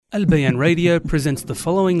Al Bayan Radio presents the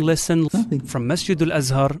following lesson from Masjid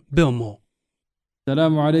Al-Azhar, Bilmo.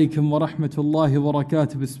 السلام عليكم ورحمة الله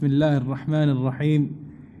وبركاته. بسم الله الرحمن الرحيم.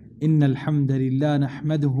 إن الحمد لله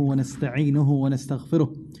نحمده ونستعينه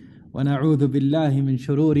ونستغفره ونعوذ بالله من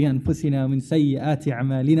شرور أنفسنا ومن سيئات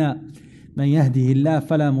أعمالنا. من يهده الله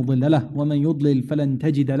فلا مضل له ومن يضلل فلن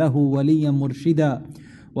تجد له وليا مرشدا.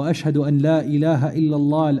 وأشهد أن لا إله إلا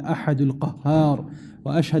الله الأحد القهار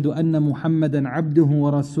وأشهد أن محمدا عبده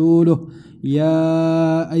ورسوله.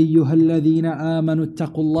 يا أيها الذين آمنوا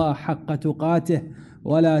اتقوا الله حق تقاته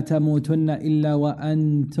ولا تموتن إلا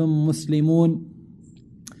وأنتم مسلمون.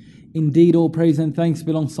 Indeed, all praise and thanks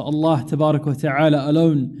belongs to Allah Tabarak wa Ta'ala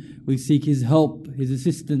alone. We seek His help, His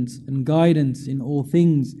assistance and guidance in all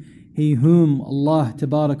things. He whom Allah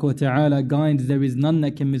Tabarak wa Ta'ala guides, there is none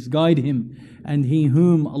that can misguide him. And he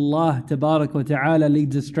whom Allah Tabarak wa Ta'ala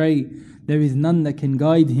leads astray, there is none that can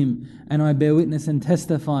guide him. And I bear witness and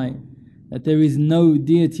testify that there is no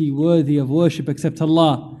deity worthy of worship except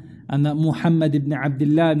Allah, and that Muhammad ibn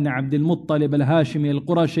Abdullah ibn Abdul Muttalib al-Hashimi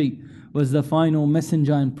al-Qurashi was the final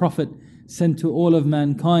messenger and prophet sent to all of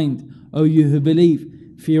mankind. O you who believe,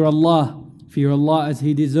 fear Allah as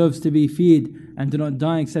He deserves to be feared, and do not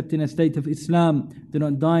die except in a state of Islam. Do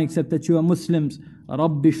not die except that you are Muslims.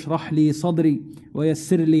 رَبِّ اشْرَحْ لِي صَدْرِي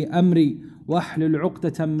وَيَسِّرْ لِي أَمْرِي وَاحْلُلْ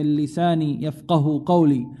عُقْدَةً مِّن لِسَانِي يَفْقَهُ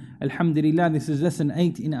قَوْلِي. Alhamdulillah, this is lesson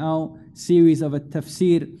 8 in our series of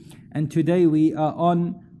At-Tafsir, and today we are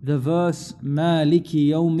on the verse Maliki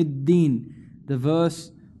Yawmiddin, the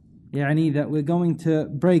verse that we're going to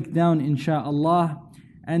break down insha'Allah.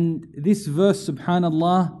 And this verse,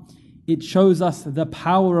 subhanallah, it shows us the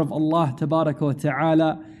power of Allah Tabaraka wa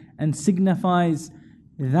Ta'ala and signifies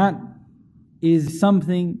that is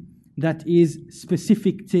something that is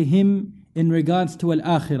specific to Him in regards to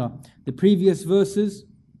Al-Akhirah. The previous verses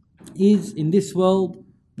is in this world,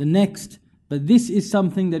 the next, but this is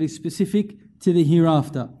something that is specific to the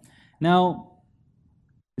hereafter. Now,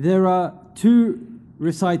 there are two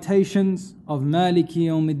recitations of Maliki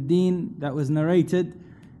Yawmiddin that was narrated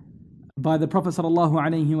by the Prophet sallallahu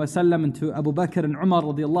alaihi wasallam and to Abu Bakr and Umar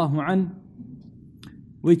radiallahu an,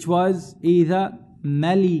 which was either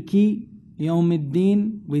Maliki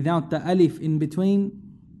Yawmiddin without the alif in between,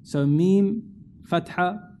 so Mim,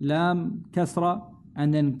 Fatha, Lam, Kasra,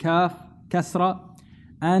 and then Kaf, Kasra,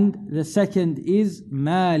 and the second is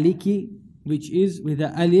Maliki, which is with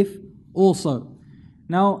the alif also.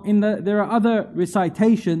 Now, there are other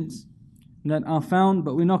recitations that are found,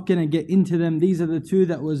 but we're not going to get into them. These are the two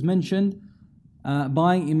that was mentioned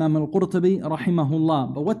by Imam al-Qurtubi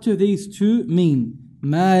rahimahullah. But what do these two mean?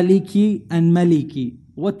 Maliki and Maliki.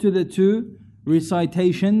 What do the two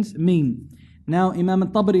recitations mean? Now, Imam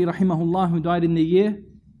al-Tabari rahimahullah, who died in the year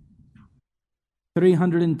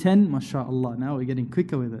 310, mashallah, now we're getting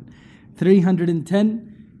quicker with it, 310,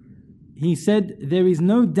 he said, there is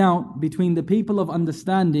no doubt between the people of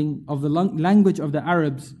understanding of the language of the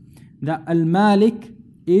Arabs that Al-Malik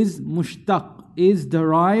is mushtaq, is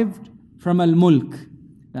derived from Al-Mulk.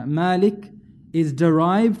 That Malik is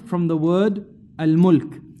derived from the word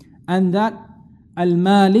Al-Mulk. And that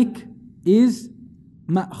Al-Malik is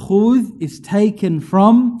ma'khudh, is taken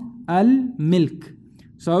from Al-Milk.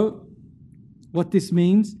 So, what this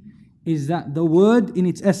means is that the word in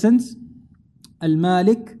its essence,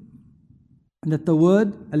 Al-Malik, that the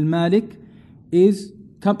word Al-Malik is,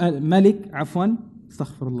 Malik, afwan,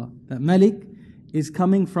 astaghfirullah, that Malik is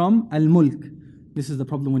coming from Al-Mulk. This is the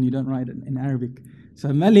problem when you don't write it in Arabic. So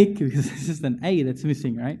Malik, because it's just an A that's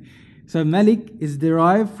missing, right? So Malik is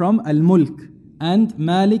derived from Al-Mulk, and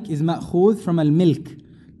Malik is ma'khudh from Al-Milk.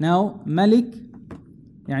 Now, Malik,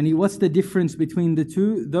 what's the difference between the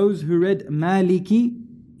two? Those who read Maliki,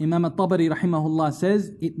 Imam al-Tabari rahimahullah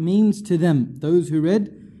says, it means to them. Those who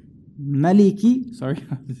read Maliki, sorry,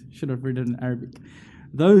 I should have read it in Arabic.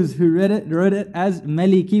 Those who read it as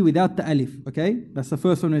Maliki without the alif, okay? That's the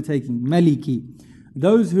first one we're taking, Maliki.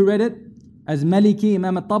 Those who read it as Maliki,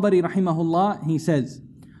 Imam al-Tabari rahimahullah, he says,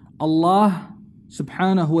 Allah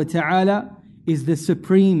subhanahu wa ta'ala is the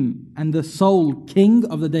supreme and the sole king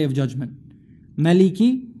of the Day of Judgment.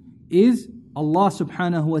 Maliki is Allah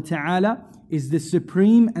subhanahu wa ta'ala is the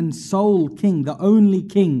supreme and sole king, the only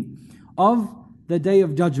king of the Day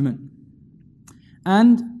of Judgment.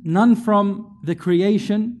 And none from the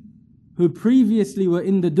creation who previously were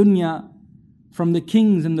in the dunya, from the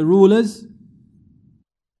kings and the rulers,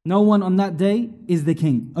 no one on that day is the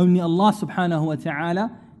king. Only Allah subhanahu wa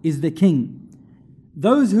ta'ala is the king.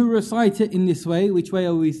 Those who recite it in this way, which way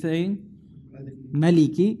are we saying?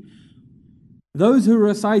 Maliki. Those who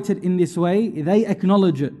recite it in this way, they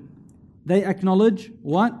acknowledge it. they acknowledge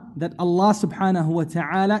what? That Allah subhanahu wa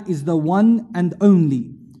ta'ala is the one and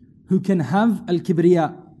only who can have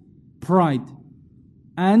al-kibriya, pride,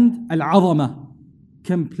 and al-'azama,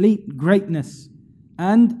 complete greatness,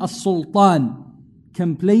 and as-sultan,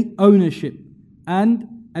 complete ownership, and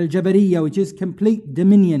al-jabariyya, which is complete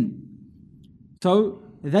dominion. So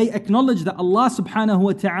they acknowledge that Allah subhanahu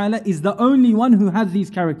wa ta'ala is the only one who has these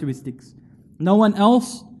characteristics. No one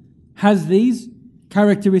else has these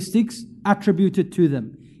characteristics attributed to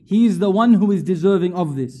them. He is the one who is deserving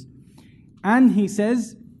of this. And he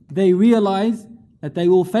says they realize that they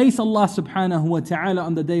will face Allah subhanahu wa ta'ala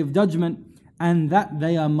on the day of judgment, and that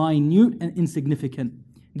they are minute and insignificant.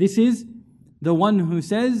 This is the one who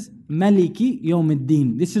says Maliki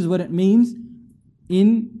Yawmiddin. This is what it means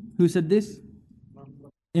in, who said this?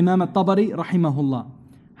 Imam al-Tabari rahimahullah.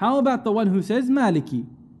 How about the one who says Maliki?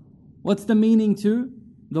 What's the meaning to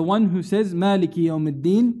the one who says Maliki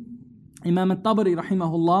Yawmiddin? Imam al-Tabari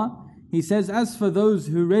rahimahullah, he says, as for those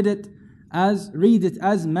who read it as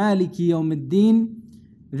Maliki Yawmiddin,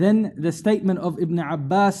 then the statement of Ibn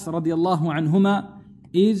Abbas radiallahu anhuma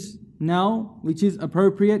is now, which is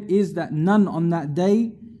appropriate, is that none on that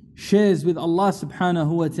day shares with Allah subhanahu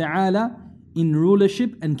wa ta'ala in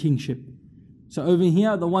rulership and kingship. So over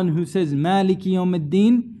here, the one who says Maliki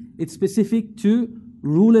Yawmiddin, it's specific to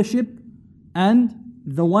rulership and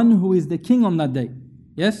the one who is the king on that day.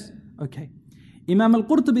 Yes? Okay. Imam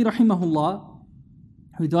al-Qurtubi rahimahullah,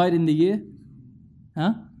 who died in the year?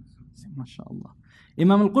 MashaAllah.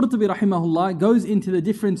 Imam al-Qurtubi rahimahullah goes into the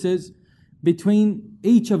differences between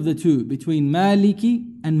each of the two, between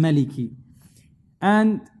Maliki and Maliki.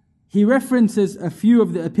 And he references a few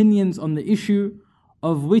of the opinions on the issue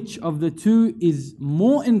of which of the two is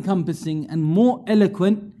more encompassing and more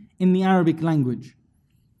eloquent in the Arabic language.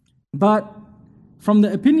 But from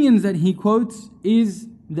the opinions that he quotes is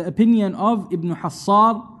the opinion of Ibn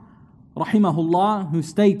Hassar rahimahullah, who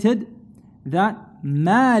stated that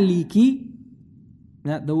Maliki,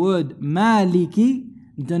 that the word Maliki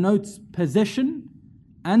denotes possession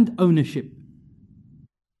and ownership.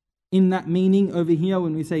 In that meaning over here,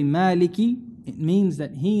 when we say Maliki, it means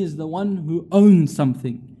that he is the one who owns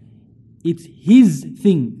something. It's his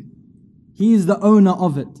thing. He is the owner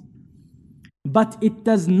of it. But it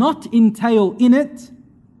does not entail in it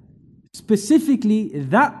specifically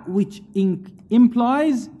that which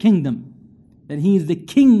implies kingdom. That he is the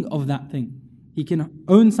king of that thing. He can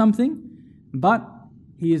own something, but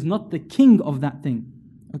he is not the king of that thing.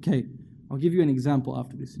 Okay, I'll give you an example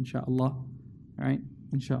after this, inshallah. Alright,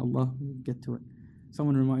 inshallah, we'll get to it.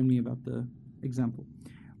 Someone remind me about the example.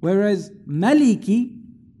 Whereas Maliki,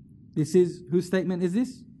 this is, whose statement is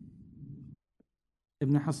this?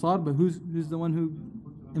 Ibn Hassar, but who's the one who?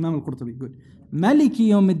 Imam al-Qurtubi, good. Maliki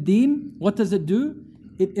Yawmiddin, what does it do?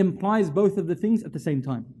 It implies both of the things at the same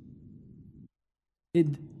time. It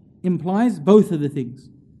implies both of the things.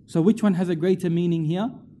 So which one has a greater meaning here?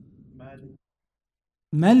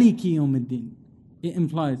 Maliki Yawmiddin. It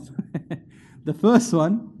implies. The first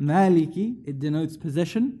one, Maliki, it denotes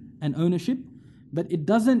possession and ownership, but it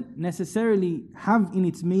doesn't necessarily have in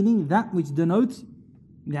its meaning that which denotes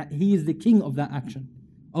that he is the king of that action,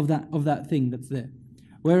 of that thing that's there.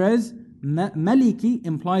 Whereas Maliki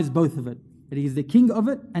implies both of it, that he is the king of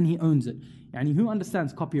it and he owns it. Yani who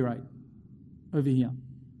understands copyright over here?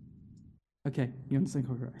 Okay, you understand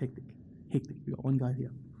copyright? Hectic. We got one guy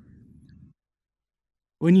here.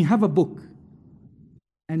 When you have a book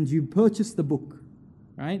and you purchase the book,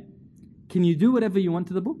 right? Can you do whatever you want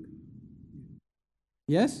to the book?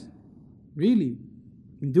 Yes? Really?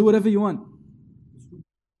 You can do whatever you want.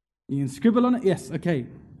 You can scribble on it? Yes, okay.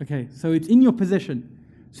 So it's in your possession.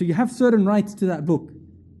 So you have certain rights to that book,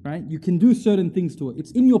 right? You can do certain things to it.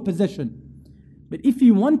 It's in your possession. But if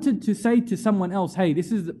you wanted to say to someone else, hey,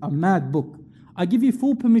 this is a mad book, I give you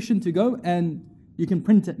full permission to go and you can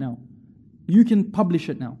print it now. You can publish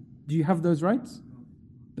it now. Do you have those rights?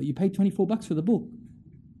 But you paid $24 for the book.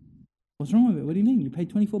 What's wrong with it? What do you mean? You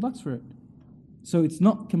paid $24 for it. So it's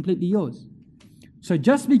not completely yours. So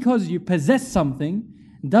just because you possess something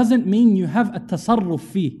doesn't mean you have a tasarruf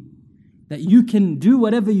fi, that you can do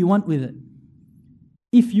whatever you want with it.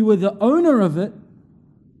 If you were the owner of it,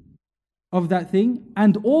 of that thing,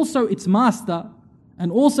 and also its master,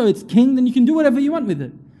 and also its king, then you can do whatever you want with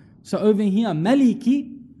it. So over here,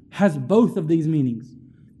 Maliki has both of these meanings.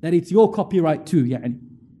 That it's your copyright too, يعني,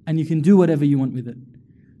 and you can do whatever you want with it.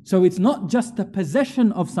 So it's not just the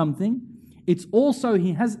possession of something, it's also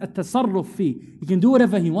he has a tasarruf fi. He can do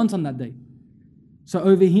whatever he wants on that day. So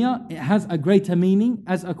over here, it has a greater meaning,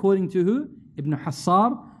 as according to who? Ibn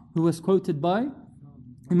Hassar, who was quoted by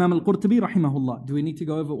Imam al-Qurtubi rahimahullah. Do we need to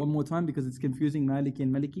go over it one more time because it's confusing Maliki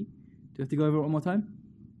and Maliki? Do we have to go over it one more time?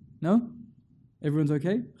 No? Everyone's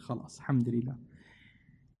okay? Khalas, alhamdulillah.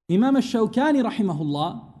 Imam al-Shawkani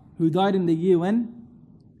rahimahullah, who died in the year when?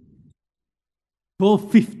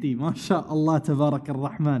 1250. MashaAllah, Tabarak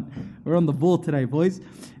ar-Rahman. We're on the ball today, boys.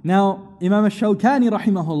 Now, Imam al-Shawkani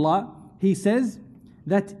rahimahullah, he says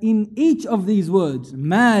that in each of these words,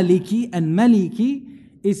 Maliki and Maliki,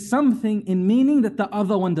 is something in meaning that the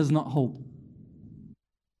other one does not hold.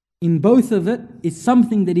 In both of it is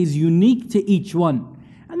something that is unique to each one.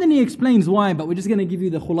 And then he explains why, but we're just going to give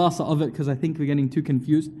you the khulasa of it because I think we're getting too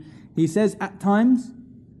confused. He says at times,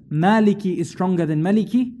 Maliki is stronger than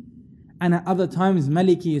Maliki, and at other times,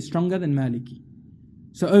 Maliki is stronger than Maliki.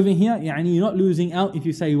 So over here, you're not losing out if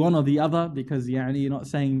you say one or the other, because you're not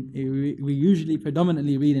saying, we usually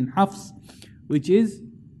predominantly read in Hafs, which is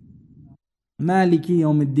Maliki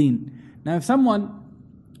Yawmiddin. Now if someone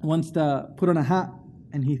wants to put on a hat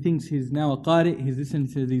and he thinks he's now a qari, he's listening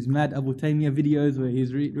to these mad Abu Taymiyyah videos where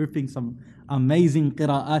he's ripping some amazing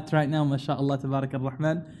qira'at right now, mashallah, tabarak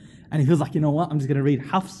ar-Rahman, and he feels like, you know what, I'm just going to read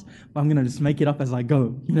Hafs, but I'm going to just make it up as I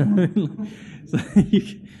go. So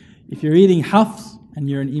if you're reading Hafs and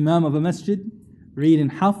you're an imam of a masjid, read in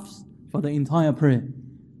Hafs for the entire prayer.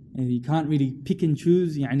 And you can't really pick and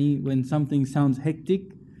choose, when something sounds hectic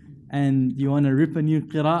and you want to rip a new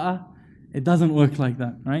qira'ah, it doesn't work like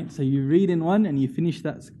that, right? So you read in one and you finish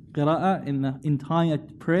that qira'ah in the entire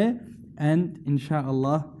prayer, and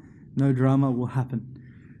insha'Allah, no drama will happen.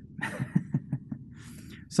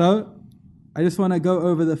 So, I just want to go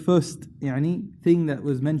over the first thing that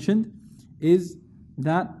was mentioned, is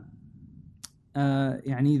that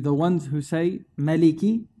the ones who say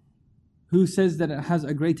Maliki, who says that it has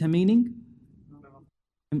a greater meaning?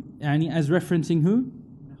 As referencing who?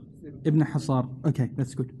 Ibn Hasar. Okay,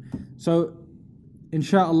 that's good. So,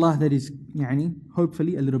 insha'Allah, that is,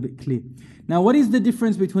 hopefully a little bit clear. Now, what is the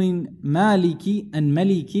difference between Maliki and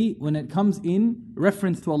Maliki when it comes in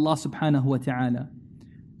reference to Allah subhanahu wa ta'ala?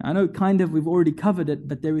 I know we've already covered it,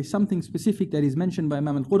 but there is something specific that is mentioned by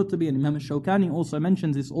Imam al-Qurtubi, and Imam al-Shawkani also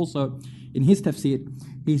mentions this also in his tafsir.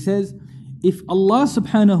 He says, if Allah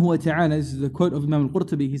subhanahu wa ta'ala, this is a quote of Imam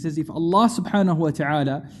al-Qurtubi, he says, if Allah subhanahu wa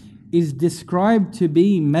ta'ala is described to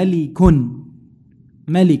be Malikun,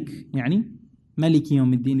 Malik, Maliki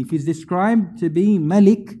Yawmiddin. If he's described to be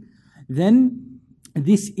Malik, then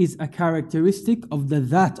this is a characteristic of the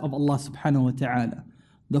that of Allah subhanahu wa ta'ala.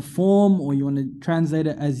 The form, or you want to translate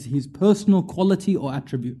it as his personal quality or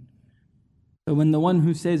attribute. So when the one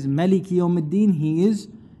who says Maliki Yawmiddin, he is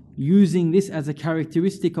using this as a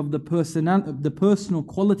characteristic of the personal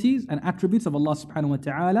qualities and attributes of Allah subhanahu wa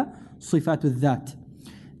ta'ala, sifatul that.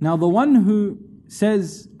 Now the one who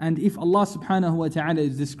says, and if Allah subhanahu wa ta'ala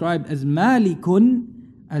is described as Malikun,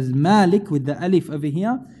 as Malik with the alif over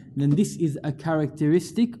here, then this is a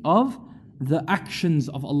characteristic of the actions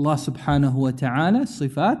of Allah subhanahu wa ta'ala,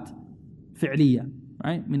 sifat fi'liya,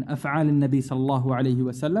 right? Min af'al al-Nabi sallallahu alayhi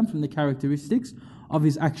wa sallam, from the characteristics of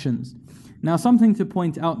his actions. Now something to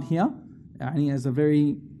point out here, as a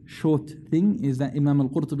very short thing, is that Imam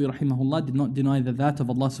al-Qurtubi rahimahullah did not deny the that of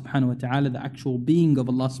Allah subhanahu wa ta'ala, the actual being of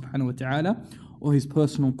Allah subhanahu wa ta'ala, or his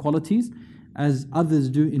personal qualities, as others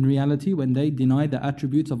do in reality when they deny the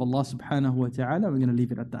attributes of Allah subhanahu wa ta'ala. We're going to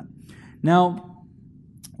leave it at that. Now,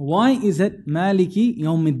 why is it Maliki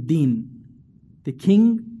Yawmiddin, the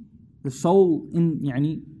king, the sole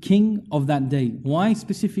king of that day? Why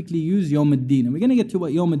specifically use Yawmiddin? And we're going to get to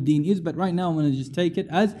what Yawmiddin is, but right now I'm going to just take it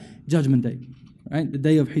as Judgment Day, right? The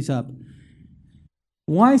day of Hisab.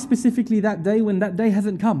 Why specifically that day when that day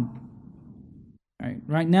hasn't come?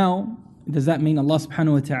 Right now, does that mean Allah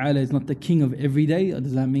subhanahu wa ta'ala is not the king of every day? Or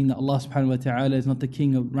does that mean that Allah subhanahu wa ta'ala is not the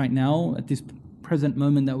king of right now, at this present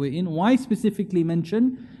moment that we're in? Why specifically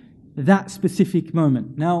mention that specific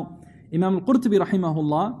moment? Now, Imam al-Qurtubi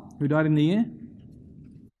rahimahullah, who died in the year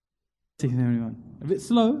 1671. A bit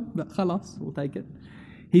slow, but khalas, we'll take it.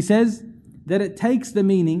 He says that it takes the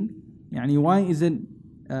meaning, why is it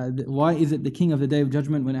the king of the day of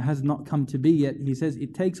judgment when it has not come to be yet? He says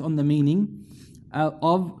it takes on the meaning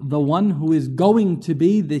of the one who is going to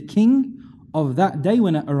be the king of that day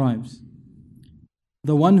when it arrives.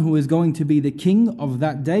 The one who is going to be the king of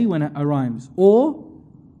that day when it arrives. Or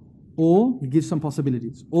he gives some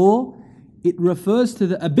possibilities. Or it refers to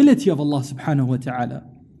the ability of Allah subhanahu wa ta'ala.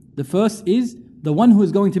 The first is the one who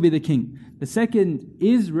is going to be the king. The second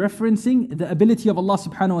is referencing the ability of Allah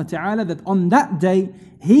subhanahu wa ta'ala, that on that day,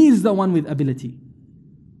 He is the one with ability.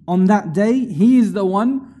 On that day, He is the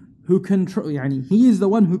one who He is the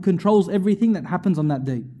one who controls everything that happens on that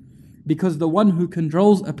day. Because the one who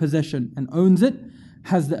controls a possession and owns it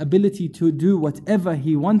has the ability to do whatever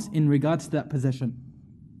He wants in regards to that possession.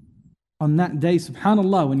 On that day,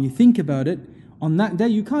 subhanAllah, when you think about it, on that day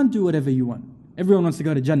you can't do whatever you want. Everyone wants to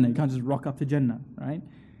go to Jannah. You can't just rock up to Jannah, right?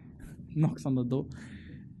 Knocks on the door.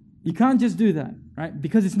 You can't just do that, right?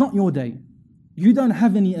 Because it's not your day. You don't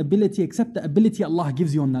have any ability except the ability Allah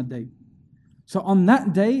gives you on that day. So on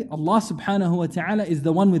that day, Allah subhanahu wa ta'ala is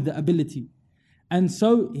the one with the ability. And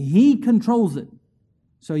so He controls it.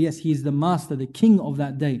 So yes, He is the master, the king of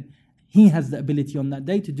that day. He has the ability on that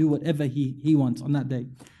day to do whatever He wants on that day.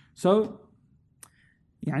 So,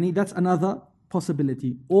 that's another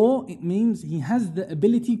possibility. Or it means He has the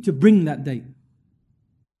ability to bring that day.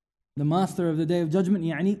 The master of the Day of Judgment,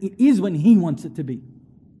 it is when He wants it to be.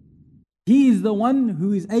 He is the one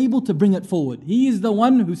who is able to bring it forward. He is the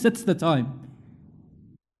one who sets the time.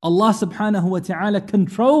 Allah subhanahu wa ta'ala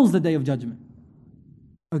controls the Day of Judgment.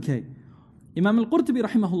 Okay. Imam al-Qurtubi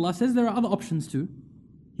rahimahullah says there are other options too.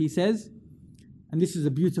 He says, and this is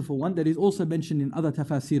a beautiful one that is also mentioned in other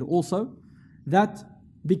tafasir also, that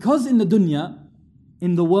because in the dunya,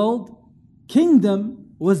 in the world,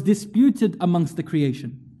 kingdom was disputed amongst the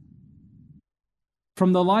creation.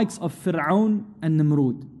 From the likes of Fir'aun and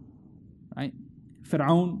Nimrud. Right?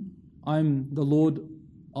 Fir'aun, I'm the Lord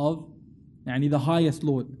of, the highest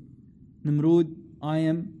Lord. Nimrud, I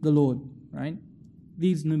am the Lord. Right?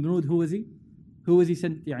 These Nimrud, who was he? Who was he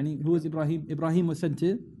sent? Who was Ibrahim? Ibrahim was sent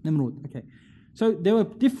to Nimrud. Okay. So there were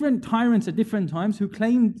different tyrants at different times who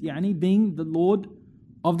claimed being the Lord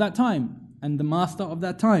of that time and the master of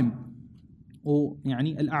that time, or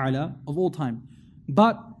al-a'la of all time.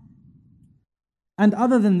 And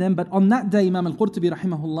other than them, but on that day, Imam al-Qurtubi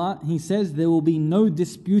rahimahullah, he says there will be no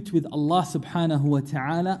dispute with Allah subhanahu wa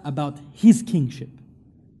ta'ala about His kingship.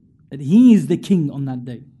 That He is the king on that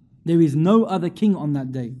day. There is no other king on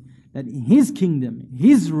that day. That His kingdom,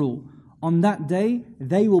 His rule, on that day,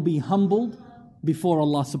 they will be humbled before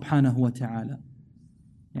Allah subhanahu wa ta'ala.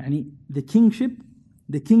 The kingship,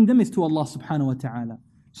 the kingdom is to Allah subhanahu wa ta'ala.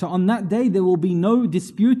 So on that day, there will be no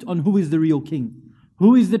dispute on who is the real king.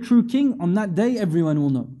 Who is the true king? On that day, everyone will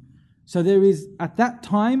know. So there is, at that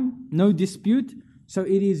time, no dispute. So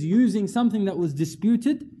it is using something that was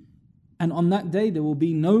disputed. And on that day, there will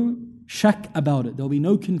be no shak about it. There will be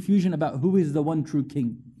no confusion about who is the one true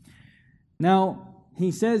king. Now, he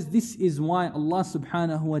says this is why Allah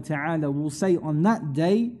subhanahu wa ta'ala will say on that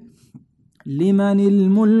day, لِمَنِ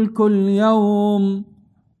الْمُلْكُ الْيَوْمِ,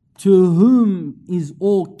 to whom is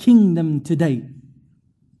all kingdom today?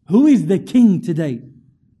 Who is the king today?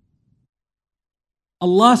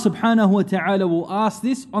 Allah subhanahu wa ta'ala will ask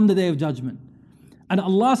this on the Day of Judgment. And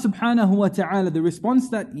Allah subhanahu wa ta'ala, the response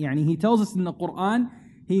that He tells us in the Quran,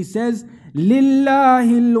 He says,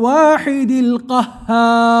 لِلَّهِ الْوَاحِدِ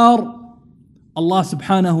الْقَهَّارِ. Allah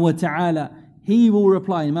subhanahu wa ta'ala, He will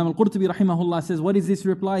reply. Imam al-Qurtubi rahimahullah says, what is this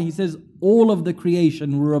reply? He says, all of the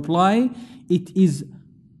creation will reply, it is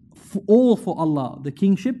all for Allah. The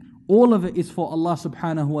kingship, all of it is for Allah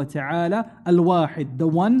subhanahu wa ta'ala, al-wahid, the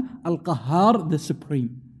one, al-qahhar, the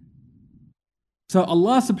supreme. So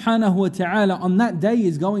Allah subhanahu wa ta'ala on that day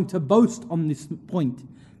is going to boast on this point.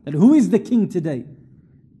 That who is the king today?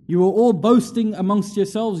 You are all boasting amongst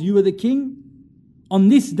yourselves, you are the king. On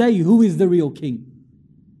this day, who is the real king?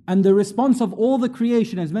 And the response of all the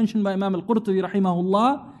creation, as mentioned by Imam al-Qurtubi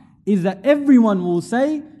rahimahullah, is that everyone will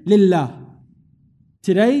say, Lillah.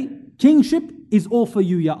 Today, kingship is all for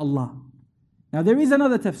you, Ya Allah. Now there is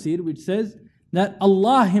another tafsir which says that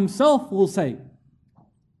Allah Himself will say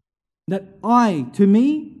that to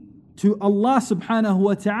me, to Allah subhanahu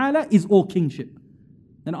wa ta'ala is all kingship.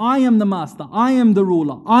 And I am the master, I am the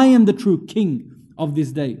ruler, I am the true king of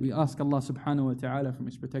this day. We ask Allah subhanahu wa ta'ala from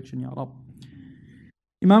His protection, Ya Rabb.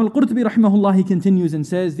 Imam al-Qurtubi rahimahullah, he continues and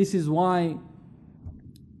says, this is why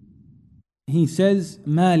he says,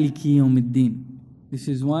 Maliki yawmiddin. This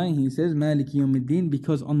is why he says, Maliki yawmiddin,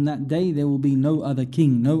 because on that day there will be no other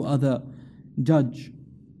king, no other judge.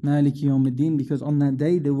 Maliki yawmiddin, because on that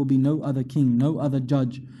day there will be no other king, no other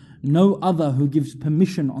judge, no other who gives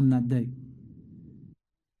permission on that day.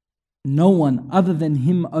 No one other than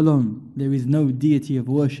Him alone. There is no deity of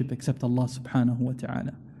worship except Allah subhanahu wa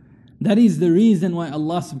ta'ala. That is the reason why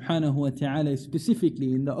Allah subhanahu wa ta'ala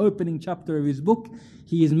specifically in the opening chapter of His book,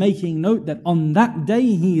 He is making note that on that day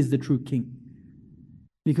He is the true king.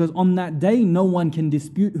 Because on that day no one can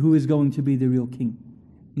dispute who is going to be the real king.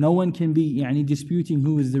 No one can be disputing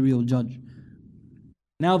who is the real judge.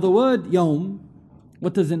 Now the word yawm,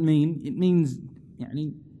 what does it mean? It means,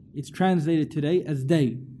 it's translated today as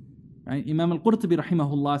day. Right? Imam al-Qurtubi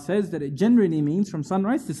rahimahullah says that it generally means from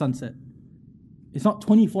sunrise to sunset. It's not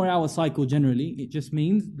 24-hour cycle generally. It just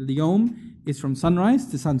means the yawm is from sunrise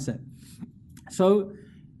to sunset. So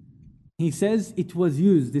he says it was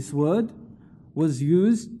used, this word was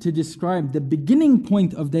used to describe the beginning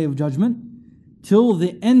point of Day of Judgment till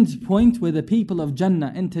the end point where the people of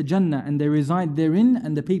Jannah enter Jannah and they reside therein,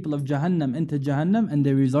 and the people of Jahannam enter Jahannam and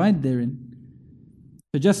they reside therein.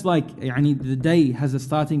 So just like the day has a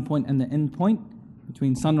starting point and the end point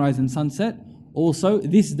between sunrise and sunset, also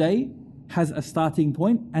this day has a starting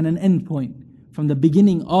point and an end point from the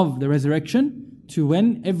beginning of the resurrection to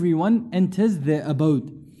when everyone enters their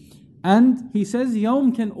abode. And he says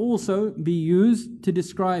yawm can also be used to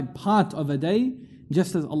describe part of a day,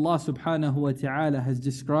 just as Allah subhanahu wa ta'ala has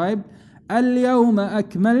described الْيَوْمَ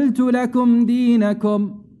أَكْمَلْتُ لَكُمْ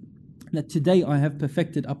دِينَكُمْ, that today I have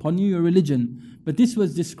perfected upon you your religion. But this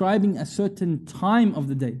was describing a certain time of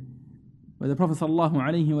the day, where the Prophet sallallahu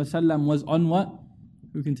alaihi wasallam was on what?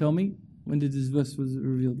 Who can tell me? When did this verse was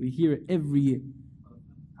revealed? We hear it every year.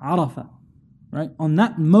 Arafah. Right? On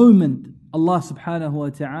that moment, Allah subhanahu wa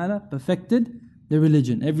ta'ala perfected the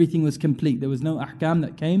religion. Everything was complete. There was no ahkam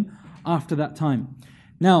that came after that time.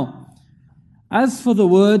 Now, as for the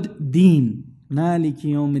word deen, Maliki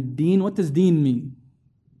yawmiddin, what does deen mean?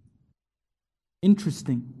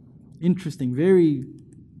 Interesting, very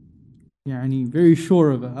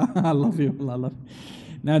sure of it. I love you, Allah, I love you.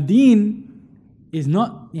 Now, deen is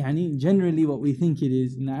not generally what we think it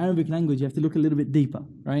is. In the Arabic language, you have to look a little bit deeper,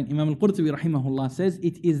 right? Imam al-Qurtubi rahimahullah says,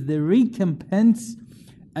 it is the recompense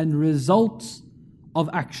and results of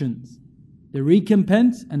actions. The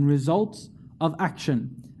recompense and results of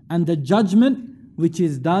action. And the judgment which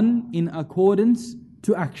is done in accordance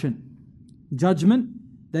to action. Judgment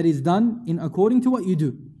that is done in according to what you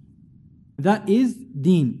do. That is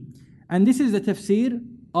deen. And this is the tafsir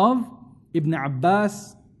of Ibn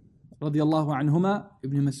Abbas radiyallahu anhuma,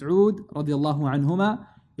 Ibn Mas'ud radiyallahu anhuma,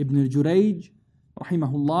 Ibn al-Jurayj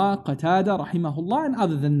rahimahullah, Qatada rahimahullah, and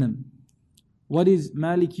other than them. What is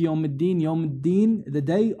Maliki yawmiddin? Yawmiddin, the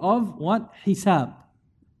day of what? Hisab.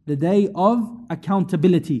 The day of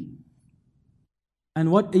accountability.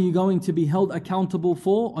 And what are you going to be held accountable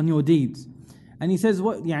for? On your deeds. And he says,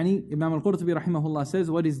 Imam al-Qurtubi rahimahullah says,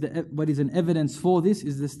 what is an evidence for this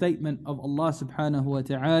is the statement of Allah subhanahu wa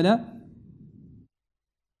ta'ala,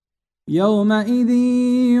 يَوْمَئِذٍ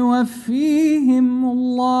يُوَفِّيهِمُ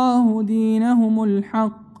اللَّهُ دِينَهُمُ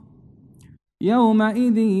الْحَقِّ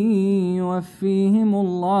يَوْمَئِذٍ يُوَفِّيهِمُ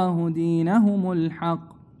اللَّهُ دِينَهُمُ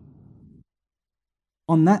الْحَقِّ.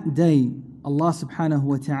 On that day, Allah subhanahu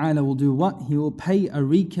wa ta'ala will do what? He will pay a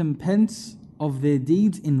recompense of their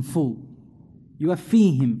deeds in full.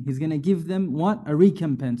 يُوَفِّيهِم, He's going to give them what? A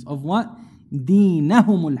recompense of what?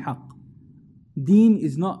 دِينَهُمُ الْحَقِّ. Deen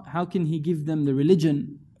is not, how can He give them the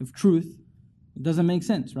religion of truth? It doesn't make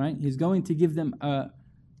sense, right? He's going to give them a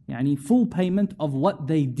full payment of what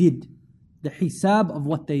they did. The hisab of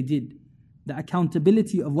what they did, the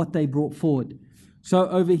accountability of what they brought forward. So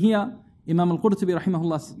over here, Imam al-Qurtubi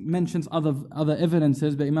rahimahullah mentions other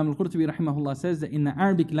evidences, but Imam al-Qurtubi rahimahullah says that in the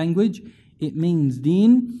Arabic language, it means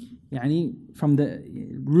deen, from the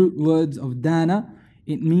root words of dana,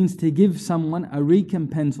 it means to give someone a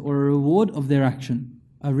recompense or a reward of their action.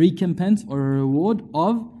 A recompense or a reward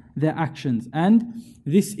of their actions. And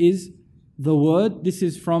this is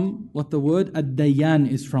from what the word ad-dayyan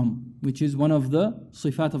is from, which is one of the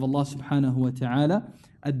sifat of Allah subhanahu wa ta'ala.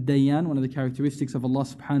 Ad-dayyan, one of the characteristics of Allah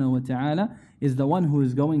subhanahu wa ta'ala, is the one who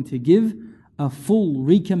is going to give a full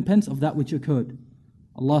recompense of that which occurred.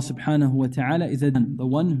 Allah subhanahu wa ta'ala is the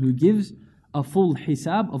one who gives a full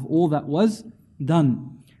hisab of all that was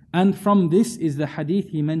done. And from this is the hadith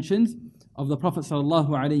he mentions of the Prophet sallallahu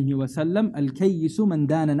alayhi wa sallam, Al-kayyisu man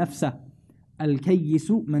dana nafsah.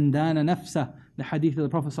 Al-kayyisu man dana nafsah. The hadith of the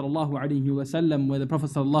Prophet sallallahu alayhi wa sallam, where the Prophet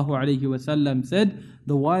sallallahu alayhi wa sallam said,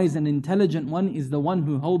 the wise and intelligent one is the one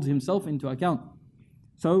who holds himself into account.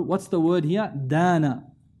 So what's the word here? Dana.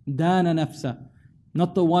 Dana nafsah.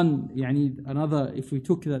 Not the one, another, if we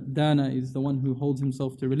took that dana is the one who holds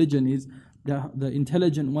himself to religion, is the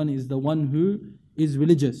intelligent one is the one who is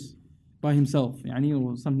religious by himself,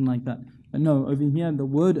 or something like that. But no, over here, the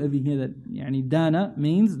word over here that dana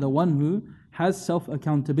means the one who has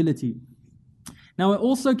self-accountability. Now it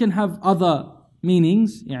also can have other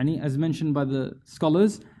meanings, as mentioned by the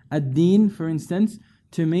scholars, ad-deen, for instance,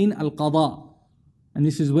 to mean al-qada. And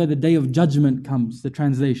this is where the day of judgment comes, the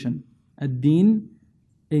translation. Ad-deen,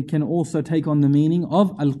 it can also take on the meaning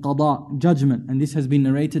of al-qada, judgment. And this has been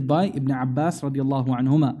narrated by Ibn Abbas radiallahu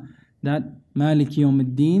anhuma, that Maliki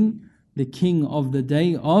yawmiddin, the king of the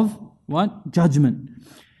day of what? Judgment.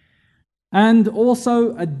 And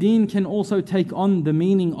also ad-deen can also take on the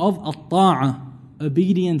meaning of at-ta'ah.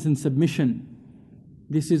 obedience and submission.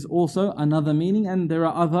 This is also another meaning, and there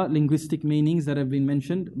are other linguistic meanings that have been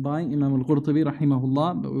mentioned by Imam al-Qurtubi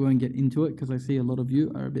rahimahullah, but we won't get into it because I see a lot of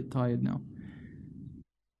you are a bit tired now.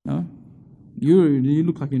 No? You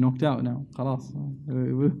look like you're knocked out now. Khalas.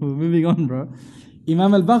 We're moving on, bro.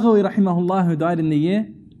 Imam al-Baghawi rahimahullah, who died in the year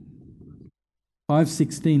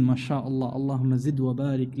 516, mashallah, Allahumma zid wa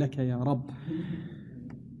barik laka ya Rabb.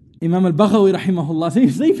 Imam al-Baghawi rahimahullah, see,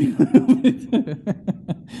 sleeping a little bit.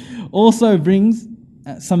 Also brings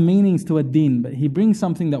some meanings to ad-din, but he brings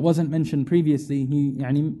something that wasn't mentioned previously.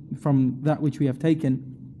 From that which we have taken,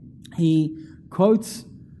 he quotes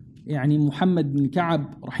Muhammad bin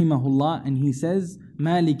Ka'ab rahimahullah, and he says,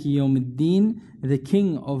 Maliki yawmiddin, the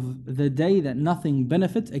king of the day that nothing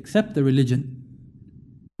benefits except the religion.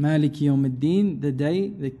 Maliki yawmiddin,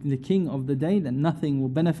 the king of the day that nothing will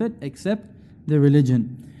benefit except the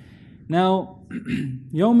religion. Now,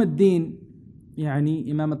 yawmiddin,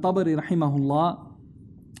 Imam al-Tabari rahimahullah,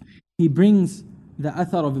 he brings the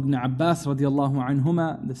athar of Ibn Abbas radiallahu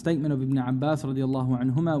anhuma, the statement of Ibn Abbas radiallahu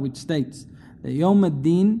anhuma, which states that Yawm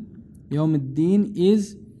ad-Din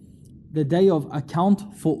is the day of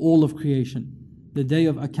account for all of creation. The day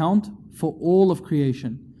of account for all of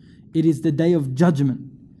creation. It is the day of judgment,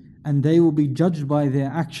 and they will be judged by their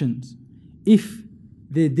actions. If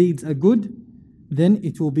their deeds are good, then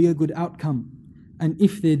it will be a good outcome. And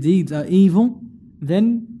if their deeds are evil,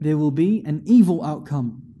 then there will be an evil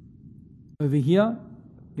outcome. Over here,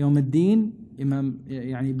 Yawm ad-Din, Imam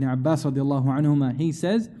Ibn Abbas radiallahu anhuma, he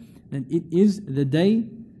says that it is the day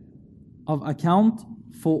of account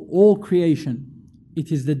for all creation.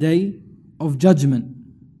 It is the day of judgment.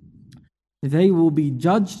 They will be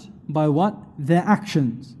judged by what? Their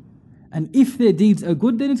actions. And if their deeds are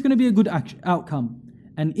good, then it's going to be a good outcome.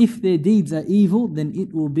 And if their deeds are evil, then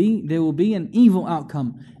there will be an evil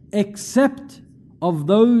outcome, except of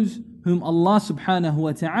those whom Allah subhanahu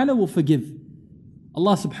wa ta'ala will forgive.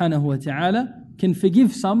 Allah subhanahu wa ta'ala can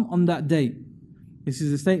forgive some on that day. This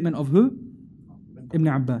is a statement of who? Ibn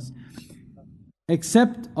Abbas.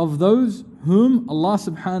 Except of those whom Allah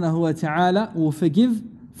subhanahu wa ta'ala will forgive,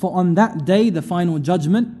 for on that day the final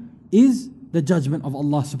judgment is the judgment of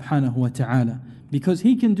Allah subhanahu wa ta'ala. Because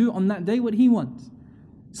He can do on that day what He wants.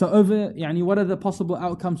 So what are the possible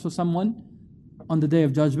outcomes for someone on the day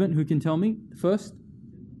of judgment? Who can tell me first?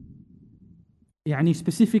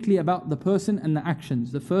 Specifically about the person and the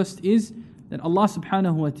actions. The first is that Allah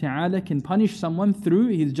subhanahu wa ta'ala can punish someone through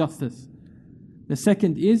His justice. The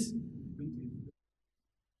second is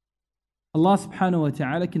Allah subhanahu wa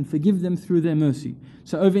ta'ala can forgive them through their mercy.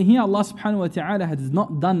 So over here Allah subhanahu wa ta'ala has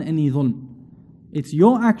not done any dhulm. It's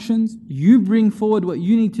your actions, you bring forward what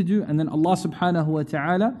you need to do, and then Allah subhanahu wa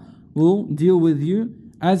ta'ala will deal with you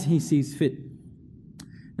as He sees fit.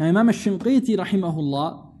 Now Imam al-Shinqiti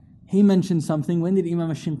rahimahullah, he mentioned something. When did Imam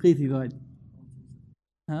al-Shinqiti die?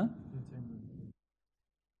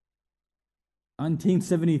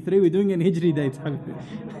 1973, we're doing an Hijri date.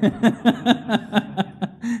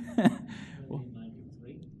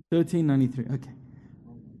 1393, okay.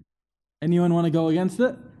 Anyone want to go against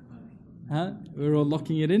it? We're all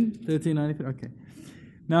locking it in? 1393, okay.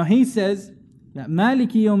 Now he says that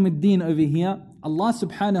Maliki Yawm ad-Din over here, Allah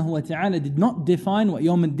subhanahu wa ta'ala did not define what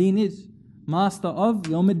Yawm ad-Din is. Master of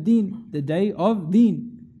Yawm ad-Din, the day of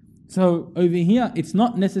Deen. So over here, it's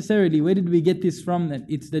not necessarily, where did we get this from, that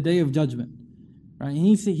it's the day of judgment. Right?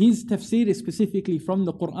 His tafsir is specifically from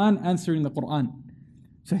the Quran, answering the Quran.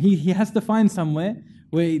 So he has to find somewhere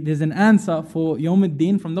where there's an answer for Yawm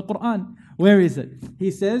ad-Din from the Quran. Where is it?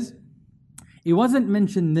 He says, it wasn't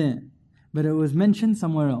mentioned there, but it was mentioned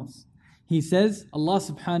somewhere else. He says, Allah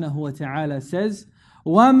subhanahu wa ta'ala says,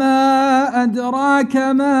 وَمَا أَدْرَاكَ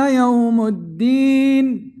مَا يَوْمُ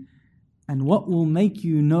الدِّينِ. And what will make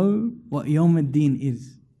you know what Yawm ad-Din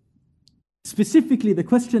is? Specifically the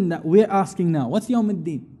question that we're asking now, what's Yawm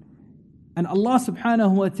ad-Din? And Allah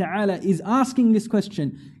subhanahu wa ta'ala is asking this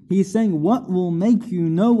question. He's saying, what will make you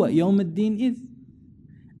know what Yawm ad-Din is?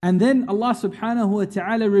 And then Allah subhanahu wa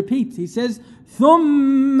ta'ala repeats. He says,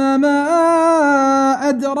 ثُمَّ مَا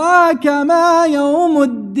أَدْرَاكَ مَا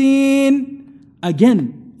يَوْمُ الدِّينِ.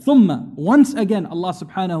 Again, ثُمَّ, once again, Allah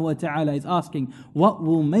subhanahu wa ta'ala is asking, what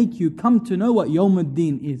will make you come to know what Yawm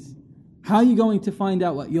ad-Din is? How are you going to find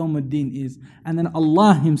out what Yawm ad-Din is? And then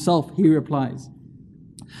Allah Himself, He replies,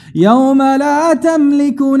 يَوْمَ لَا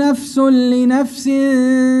تَمْلِكُ نَفْسٌ لِنَفْسٍ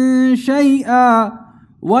شَيْئًا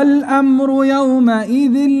وَالْأَمْرُ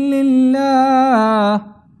يَوْمَئِذٍ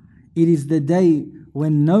لِلَّهِ. It is the day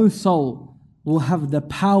when no soul will have the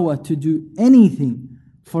power to do anything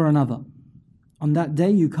for another. On that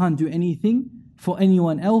day you can't do anything for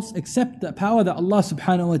anyone else except the power that Allah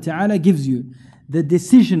subhanahu wa ta'ala gives you. The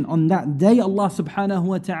decision on that day, Allah subhanahu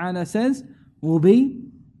wa ta'ala says, will be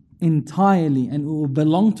entirely and it will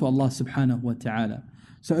belong to Allah subhanahu wa ta'ala.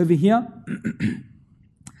 So over here,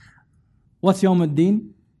 what's Yawm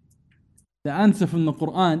al-Din? The answer from the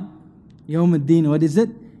Quran, Yawm al-Din, what is it?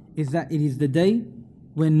 Is that it is the day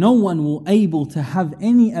when no one will able to have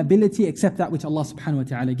any ability except that which Allah subhanahu wa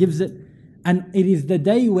ta'ala gives it. And it is the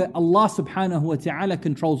day where Allah subhanahu wa ta'ala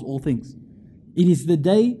controls all things. It is the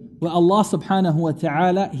day where Allah subhanahu wa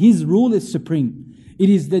ta'ala, His rule is supreme. It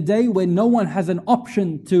is the day when no one has an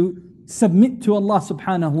option to submit to Allah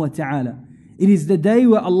subhanahu wa ta'ala. It is the day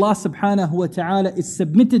where Allah subhanahu wa ta'ala is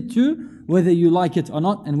submitted to, whether you like it or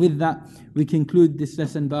not. And with that, we conclude this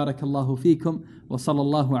lesson. Barakallahu feekum. Wa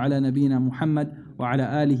sallallahu ala nabiyyina Muhammad wa ala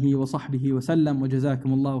alihi wa sahbihi wa sallam. Wa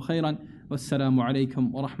jazakumullahu khairan. Wassalamu alaikum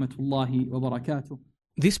wa rahmatullahi wa barakatuh.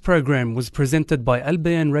 This program was presented by Al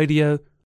Bayan Radio